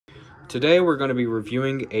Today we're going to be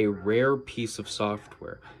reviewing a rare piece of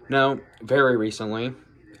software. Now, very recently,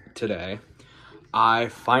 today, I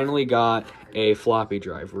finally got a floppy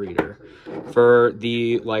drive reader for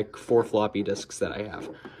the 4 floppy disks that I have.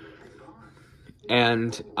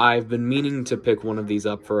 And I've been meaning to pick one of these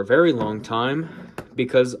up for a very long time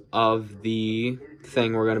because of the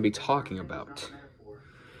thing we're going to be talking about.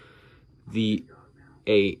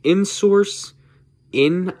 A insource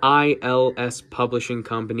NILS publishing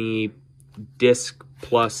company disk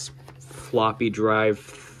plus floppy drive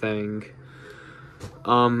thing.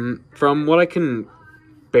 From what I can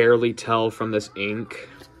barely tell from this ink,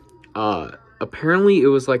 apparently it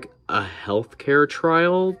was like a healthcare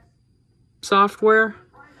trial software.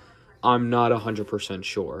 I'm not 100%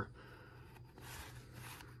 sure.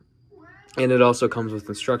 And it also comes with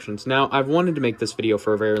instructions. Now, I've wanted to make this video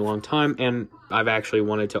for a very long time, and I've actually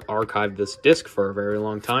wanted to archive this disk for a very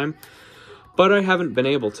long time, but I haven't been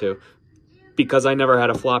able to, because I never had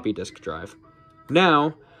a floppy disk drive.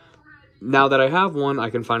 Now that I have one, I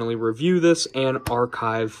can finally review this and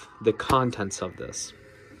archive the contents of this.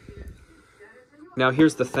 Now,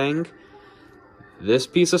 here's the thing. This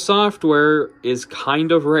piece of software is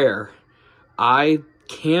kind of rare. I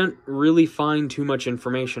can't really find too much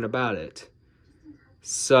information about it.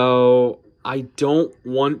 So I don't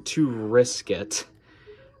want to risk it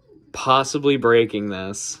possibly breaking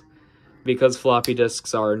this, because floppy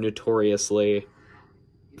disks are notoriously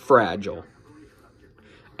fragile.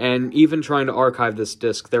 And even trying to archive this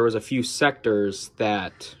disk, there was a few sectors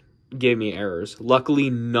that gave me errors. Luckily,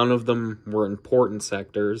 none of them were important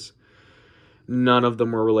sectors. None of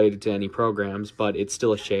them were related to any programs, but it's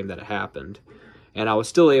still a shame that it happened. And I was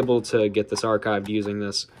still able to get this archived using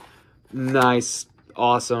this nice,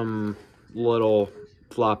 awesome little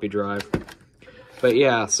floppy drive. But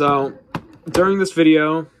yeah, so during this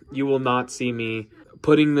video, you will not see me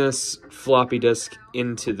putting this floppy disk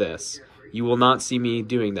into this. You will not see me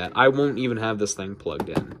doing that. I won't even have this thing plugged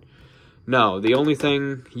in. No, the only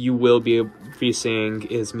thing you will be seeing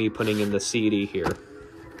is me putting in the CD here.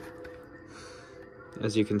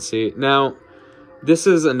 As you can see. Now, this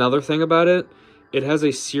is another thing about it. It has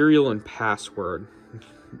a serial and password.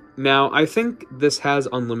 Now, I think this has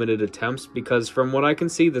unlimited attempts because from what I can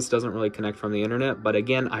see, this doesn't really connect from the internet. But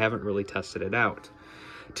again, I haven't really tested it out.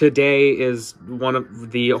 Today is one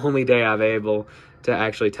of the only day I'm able to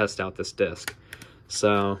actually test out this disk.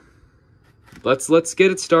 So, let's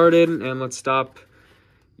get it started and let's stop,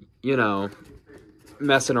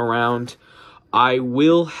 messing around. I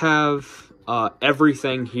will have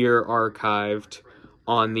everything here archived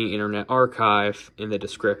on the Internet Archive in the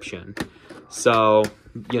description. So,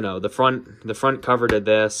 the front cover to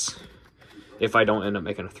this, if I don't end up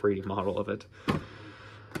making a 3D model of it.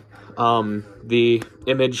 The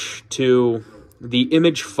image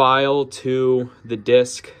file to the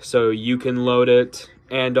disk, so you can load it,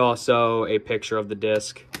 and also a picture of the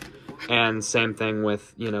disk. And same thing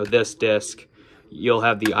with, this disk. You'll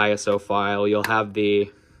have the ISO file, you'll have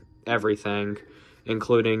the everything,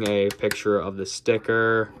 including a picture of the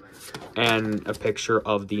sticker and a picture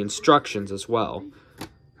of the instructions as well.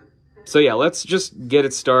 So yeah, let's just get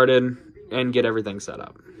it started and get everything set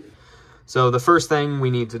up. So the first thing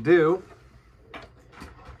we need to do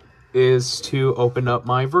is to open up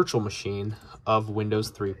my virtual machine of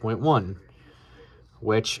Windows 3.1,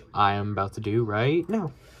 which I am about to do right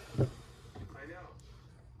now.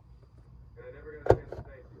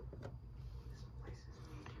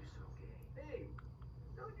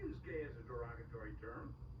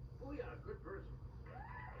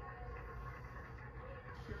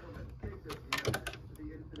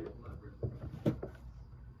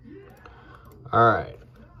 Alright,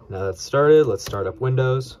 now that's started, let's start up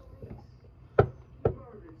Windows.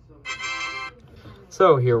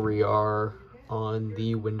 So here we are on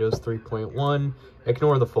the Windows 3.1.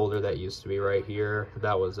 Ignore the folder that used to be right here.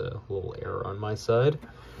 That was a little error on my side.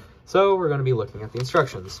 So we're going to be looking at the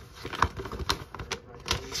instructions.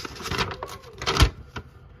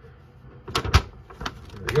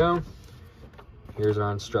 There we go. Here's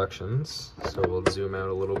our instructions. So we'll zoom out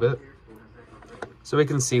a little bit so we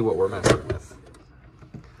can see what we're messing with.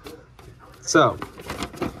 So,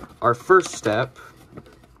 our first step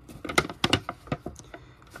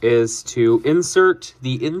is to insert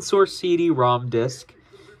the insource CD-ROM disk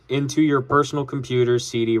into your personal computer's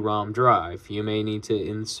CD-ROM drive. You may need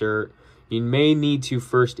to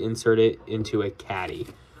first insert it into a caddy.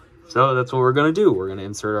 So that's what we're going to do. We're going to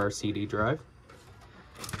insert our CD drive,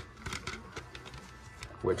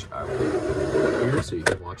 which I will put here so you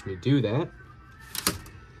can watch me do that.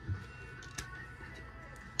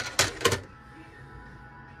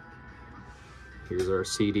 Here's our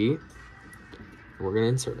CD. We're going to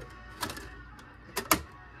insert it.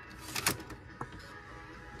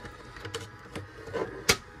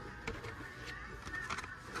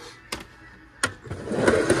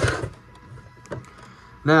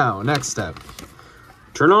 Now, next step.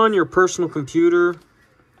 Turn on your personal computer.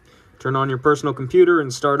 Turn on your personal computer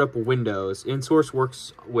and start up Windows. InSource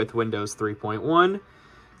works with Windows 3.1,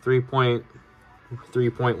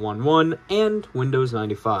 3.11, and Windows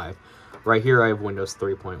 95. Right here I have Windows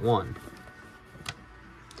 3.1.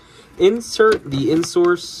 Insert the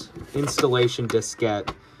InSource installation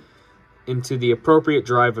diskette into the appropriate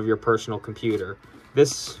drive of your personal computer.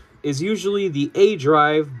 This is usually the A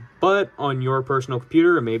drive, but on your personal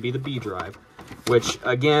computer it may be the B drive, which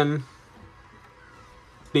again,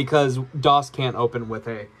 because DOS can't open with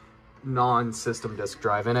a non-system disk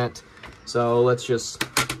drive in it. So let's just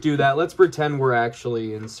do that. Let's pretend we're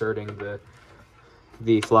actually inserting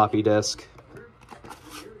the floppy disk.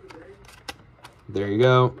 There you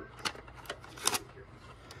go.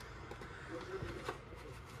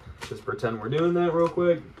 Just pretend we're doing that real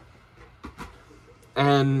quick.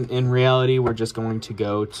 And in reality, we're just going to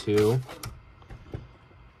go to,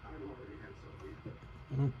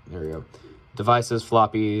 there we go, devices,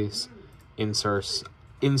 floppies, insource.ima.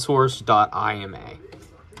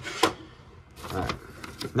 Alright,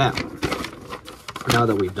 now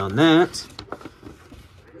that we've done that,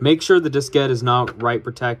 make sure the diskette is not write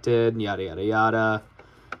protected, yada yada yada,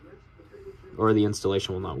 or the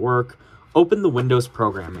installation will not work. Open the Windows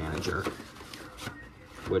Program Manager,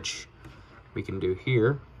 which we can do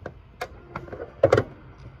here.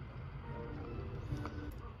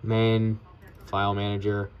 Main, File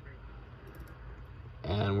Manager,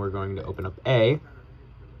 and we're going to open up A,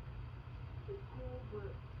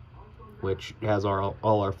 which has all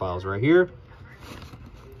our files right here.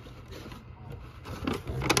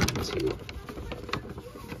 And let's see.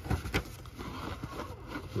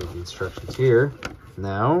 Move the instructions here.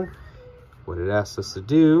 Now, what it asks us to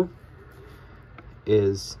do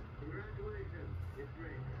is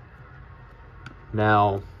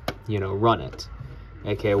now, run it.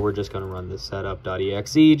 Okay, we're just going to run this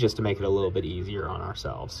setup.exe just to make it a little bit easier on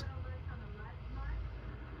ourselves.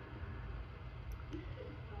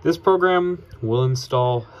 This program will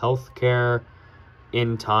install healthcare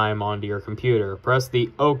in time onto your computer. Press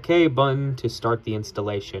the OK button to start the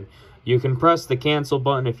installation. You can press the cancel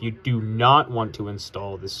button if you do not want to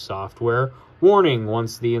install this software. Warning,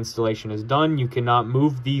 once the installation is done, you cannot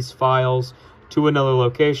move these files to another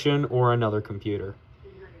location or another computer.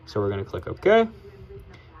 So we're going to click OK.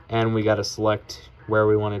 And we got to select where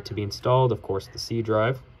we want it to be installed, of course, the C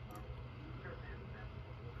drive.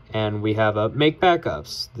 And we have a make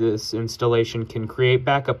backups. This installation can create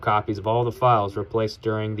backup copies of all the files replaced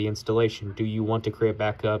during the installation. Do you want to create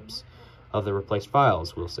backups of the replaced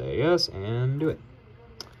files? We'll say yes and do it.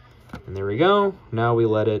 And there we go. Now we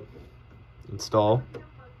let it install.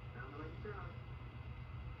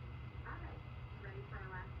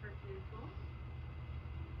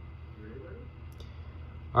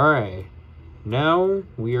 Alright, now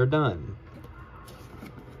we are done.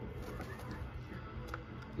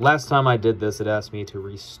 Last time I did this, it asked me to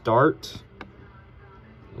restart,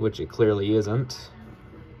 which it clearly isn't.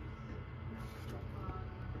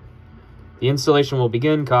 The installation will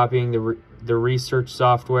begin. Copying the research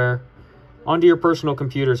software onto your personal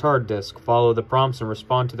computer's hard disk. Follow the prompts and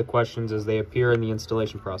respond to the questions as they appear in the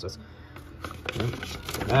installation process. Okay.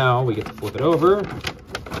 Now we get to flip it over.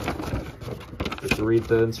 To read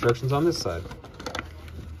the instructions on this side.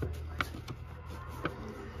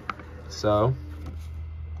 So,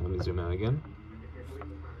 let me zoom out again.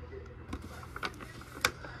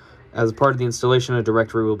 As a part of the installation, a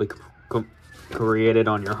directory will be created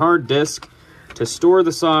on your hard disk to store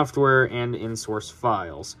the software and InSource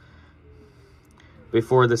files.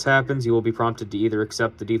 Before this happens, you will be prompted to either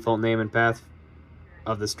accept the default name and path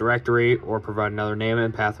of this directory or provide another name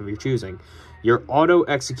and path of your choosing. Your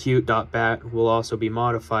auto-execute.bat will also be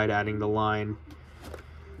modified, adding the line,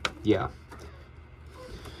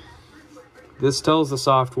 This tells the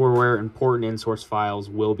software where important InSource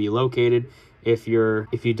files will be located. If you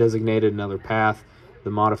designated another path,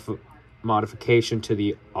 the modification to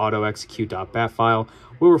the auto-execute.bat file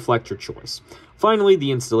will reflect your choice. Finally,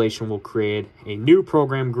 the installation will create a new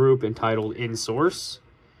program group entitled InSource,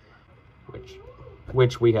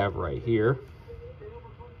 which we have right here.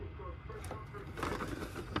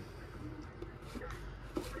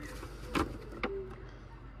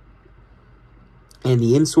 And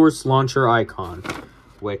the InSource launcher icon,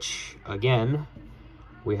 which, again,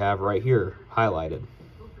 we have right here, highlighted.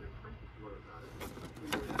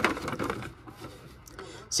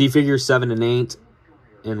 See figures 7 and 8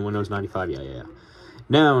 in Windows 95. Yeah.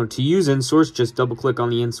 Now, to use insource, just double-click on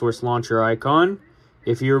the insource launcher icon.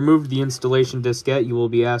 If you remove the installation diskette, you will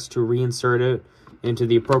be asked to reinsert it into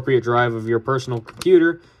the appropriate drive of your personal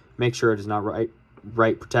computer. Make sure it is not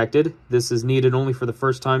write protected. This is needed only for the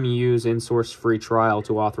first time you use insource free trial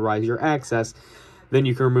to authorize your access. Then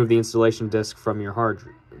you can remove the installation disk from your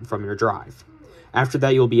drive. After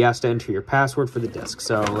that, you'll be asked to enter your password for the disk.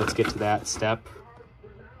 So let's get to that step.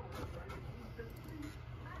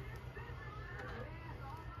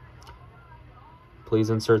 Please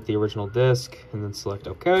insert the original disk and then select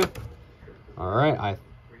OK. All right,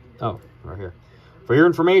 right here. For your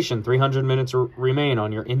information, 300 minutes remain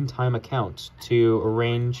on your in-time account. To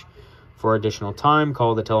arrange for additional time,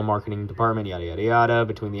 call the telemarketing department, yada, yada, yada,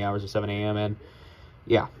 between the hours of 7 a.m. and,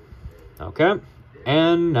 yeah. Okay,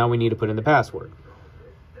 and now we need to put in the password,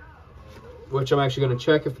 which I'm actually going to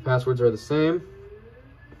check if the passwords are the same,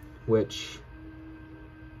 which,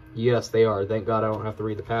 yes, they are. Thank God I don't have to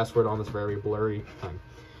read the password on this very blurry thing.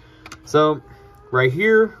 So, right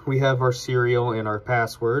here, we have our serial and our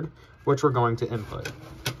password, which we're going to input.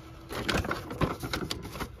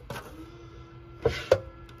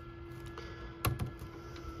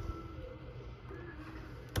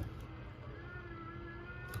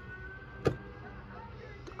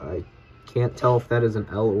 I can't tell if that is an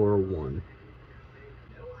L or a 1.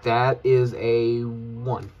 That is a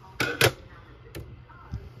 1.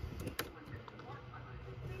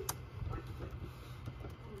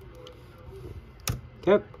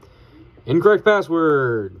 Okay. Incorrect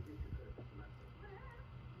password.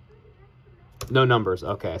 No numbers.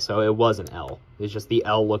 Okay, so it was an L. It's just the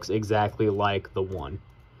L looks exactly like the 1.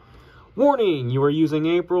 Warning! You are using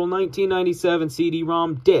April 1997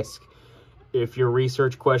 CD-ROM disk. If your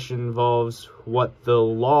research question involves what the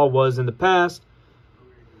law was in the past,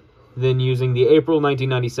 then using the April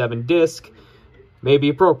 1997 disk may be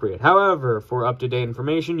appropriate. However, for up-to-date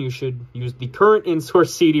information, you should use the current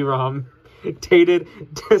insource CD-ROM dated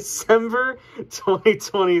December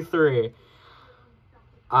 2023.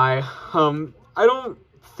 I don't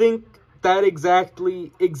think that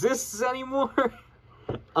exactly exists anymore.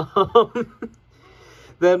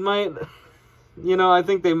 That might, I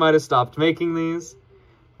think they might have stopped making these.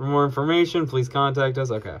 For more information, please contact us.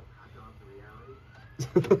 Okay.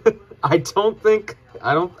 I don't think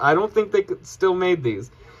they still made these,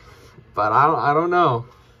 but I don't know.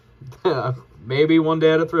 Maybe one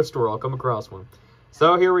day at a thrift store I'll come across one.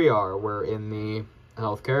 So here we are. We're in the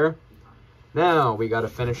healthcare. Now we got to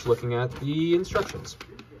finish looking at the instructions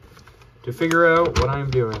to figure out what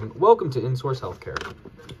I'm doing. Welcome to insource healthcare.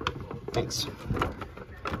 Thanks.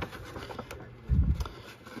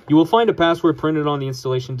 You will find a password printed on the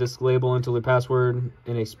installation disk label. Enter the password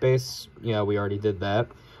in a space. Yeah, we already did that.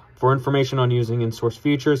 For information on using insource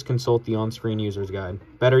features, consult the on-screen user's guide.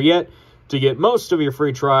 Better yet, to get most of your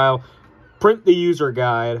free trial, print the user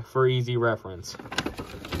guide for easy reference.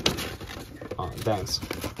 Thanks.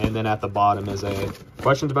 And then at the bottom is a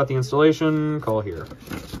questions about the installation, call here.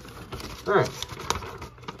 All right.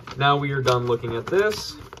 Now we are done looking at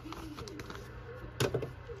this.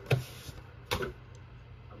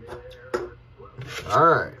 All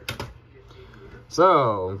right.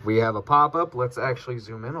 So we have a pop-up. Let's actually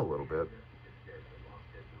zoom in a little bit.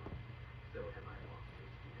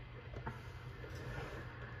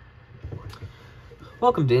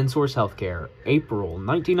 Welcome to Insource Healthcare, April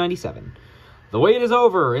 1997. The wait is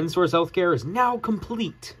over. Insource Healthcare is now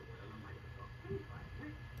complete.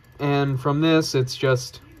 And from this, it's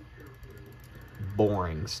just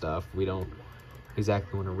boring stuff. We don't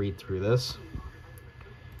exactly want to read through this.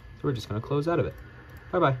 So we're just going to close out of it.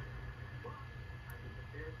 Bye-bye.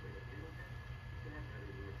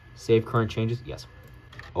 Save current changes? Yes.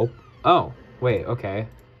 Oh, wait, okay.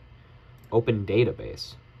 Open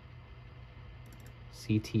database.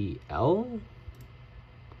 CTL?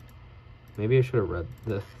 Maybe I should have read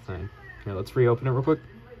the thing. Here, let's reopen it real quick.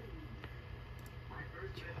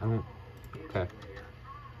 Okay.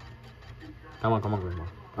 Come on.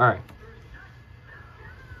 Alright.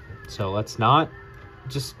 So let's not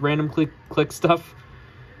just random click stuff.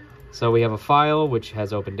 So we have a file which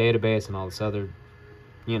has open database and all this other,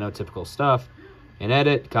 typical stuff. And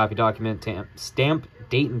edit, copy document, stamp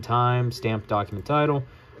date and time, stamp document title,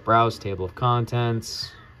 browse table of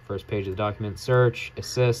contents, first page of the document, search,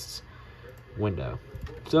 assists, window.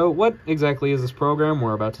 So what exactly is this program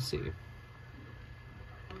we're about to see?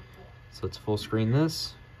 So let's full screen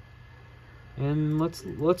this and let's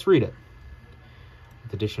read it.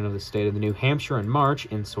 With the addition of the state of the New Hampshire in March,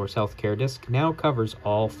 InSource Healthcare Disk now covers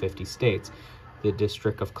all 50 states, the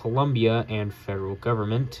District of Columbia, and federal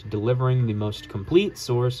government, delivering the most complete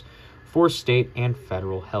source for state and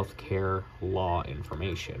federal healthcare law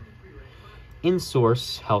information.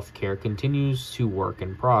 Insource healthcare continues to work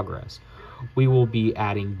in progress. We will be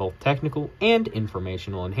adding both technical and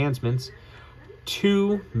informational enhancements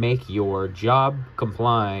to make your job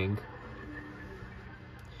complying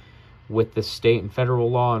with the state and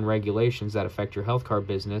federal law and regulations that affect your healthcare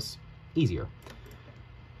business easier.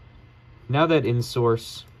 Now that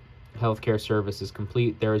insource healthcare service is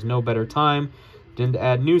complete, there is no better time than to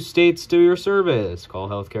add new states to your service. Call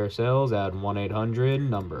healthcare sales at 1-800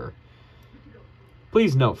 number.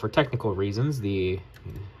 Please note, for technical reasons, the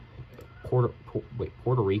Puerto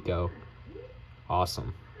Rico.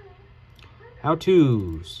 Awesome.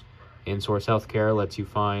 How-tos. Insource healthcare lets you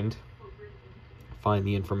find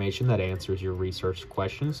the information that answers your research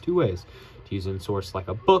questions 2 ways. To use insource like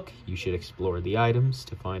a book, you should explore the items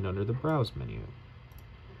to find under the browse menu,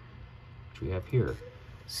 which we have here.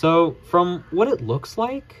 So, from what it looks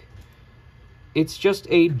like, it's just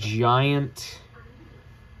a giant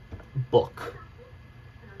book.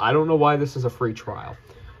 I don't know why this is a free trial,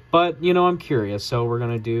 but, you know, I'm curious, so we're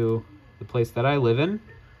going to do the place that I live in,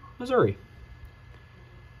 Missouri.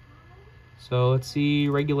 So, let's see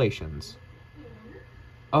regulations.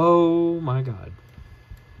 Oh my god.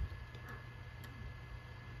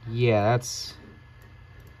 Yeah, that's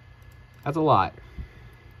a lot.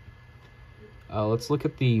 Let's look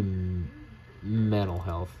at the mental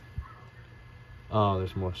health. Oh,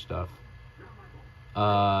 there's more stuff.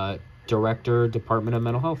 Director, Department of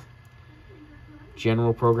Mental Health.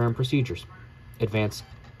 General Program Procedures. Advanced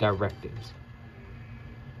Directives.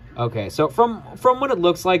 Okay, so from what it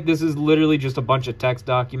looks like, this is literally just a bunch of text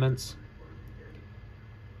documents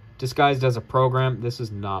disguised as a program. This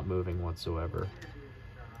is not moving whatsoever.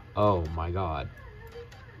 Oh my god.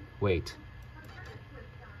 Wait.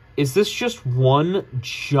 Is this just one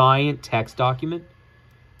giant text document?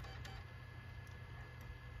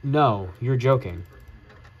 No, you're joking.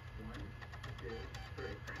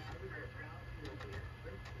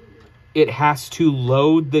 It has to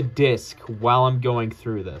load the disk while I'm going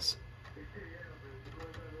through this.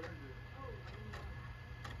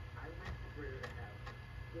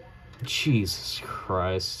 Jesus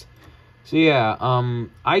Christ. So yeah,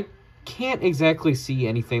 I can't exactly see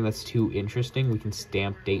anything that's too interesting. We can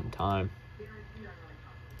stamp date and time.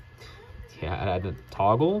 Yeah, add a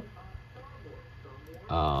toggle.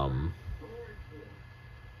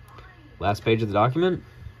 Last page of the document.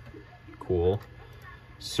 Cool.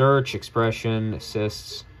 Search, expression,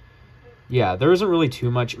 assists. Yeah, there isn't really too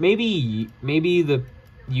much. Maybe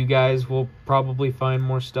you guys will probably find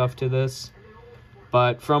more stuff to this.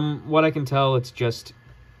 But from what I can tell, it's just,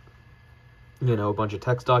 you know, a bunch of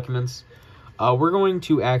text documents. We're going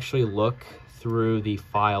to actually look through the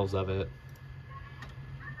files of it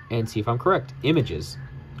and see if I'm correct. Images.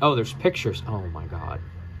 Oh, there's pictures. Oh my god.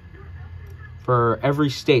 For every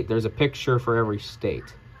state, there's a picture for every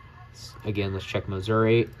state. Again, let's check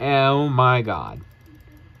Missouri. Oh my god.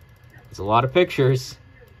 It's a lot of pictures.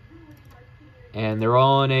 And they're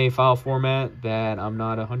all in a file format that I'm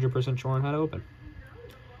not 100% sure on how to open.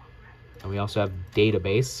 And we also have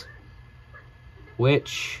database,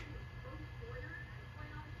 which,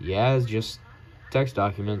 yeah, is just text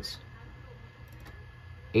documents.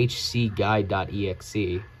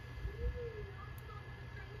 hcguide.exe.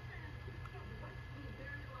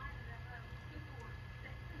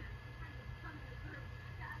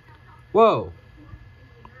 Whoa.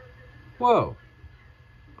 Whoa.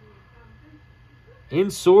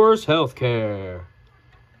 Insource healthcare.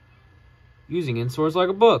 Using insource like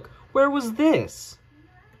a book. Where was this?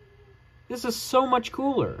 This is so much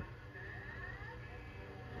cooler.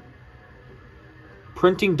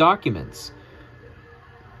 Printing documents.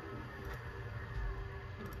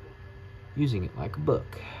 Using it like a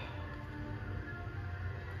book.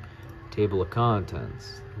 Table of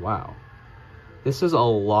contents. Wow. This is a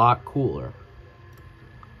lot cooler.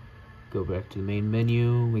 Go back to the main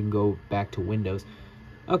menu. We can go back to Windows.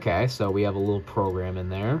 Okay, so we have a little program in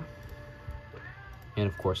there. And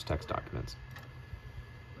of course, text documents.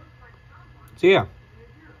 So yeah.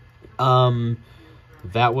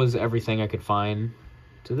 That was everything I could find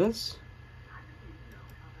to this.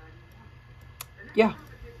 Yeah.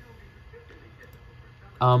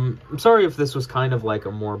 I'm sorry if this was kind of like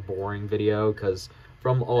a more boring video, because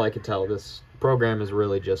from all I could tell, this program is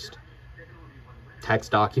really just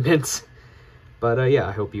text documents. But yeah,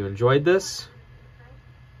 I hope you enjoyed this.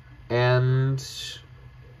 And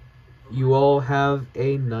you all have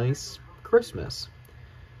a nice Christmas,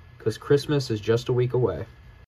 because Christmas is just a week away.